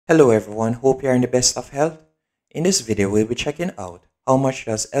Hello everyone, hope you are in the best of health. In this video, we'll be checking out how much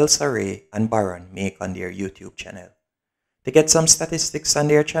does Elsa Rhae and Barron make on their YouTube channel. To get some statistics on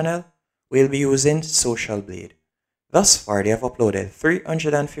their channel, we'll be using Social Blade. Thus far, they have uploaded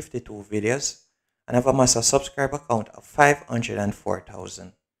 352 videos and have amassed a subscriber count of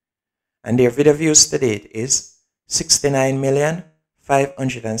 504,000. And their video views to date is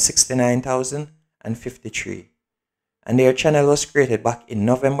 69,569,053. And their channel was created back in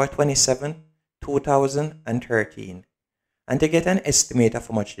November 27, 2013. And to get an estimate of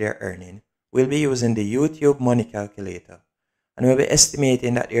how much they are earning, we'll be using the YouTube money calculator. And we'll be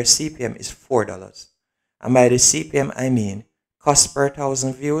estimating that their CPM is $4. And by the CPM I mean cost per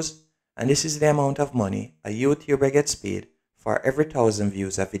 1,000 views, and this is the amount of money a YouTuber gets paid for every 1,000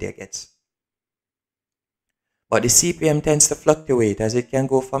 views a video gets. But the CPM tends to fluctuate as it can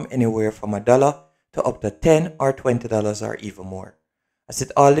go from anywhere from $1 to up to $10 or $20 or even more, as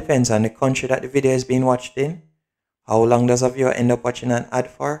it all depends on the country that the video is being watched in, how long does a viewer end up watching an ad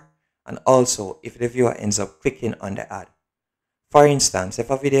for, and also if the viewer ends up clicking on the ad. For instance, if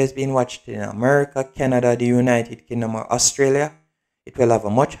a video is being watched in America, Canada, the United Kingdom or Australia, it will have a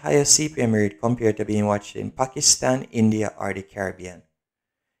much higher CPM rate compared to being watched in Pakistan, India or the Caribbean.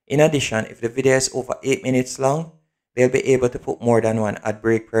 In addition, if the video is over 8 minutes long, they'll be able to put more than one ad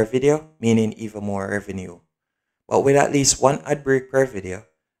break per video, meaning even more revenue. But with at least one ad break per video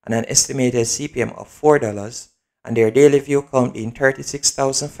and an estimated CPM of $4 and their daily view count being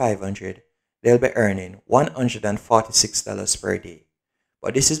 36,500, they'll be earning $146 per day.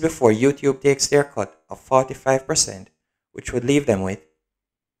 But this is before YouTube takes their cut of 45%, which would leave them with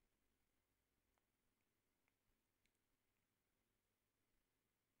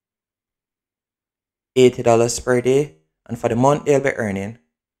 $80 per day, and for the month they'll be earning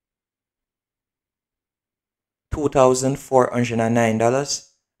 $2,409,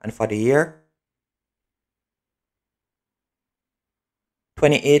 and for the year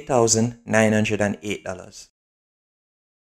 $28,908.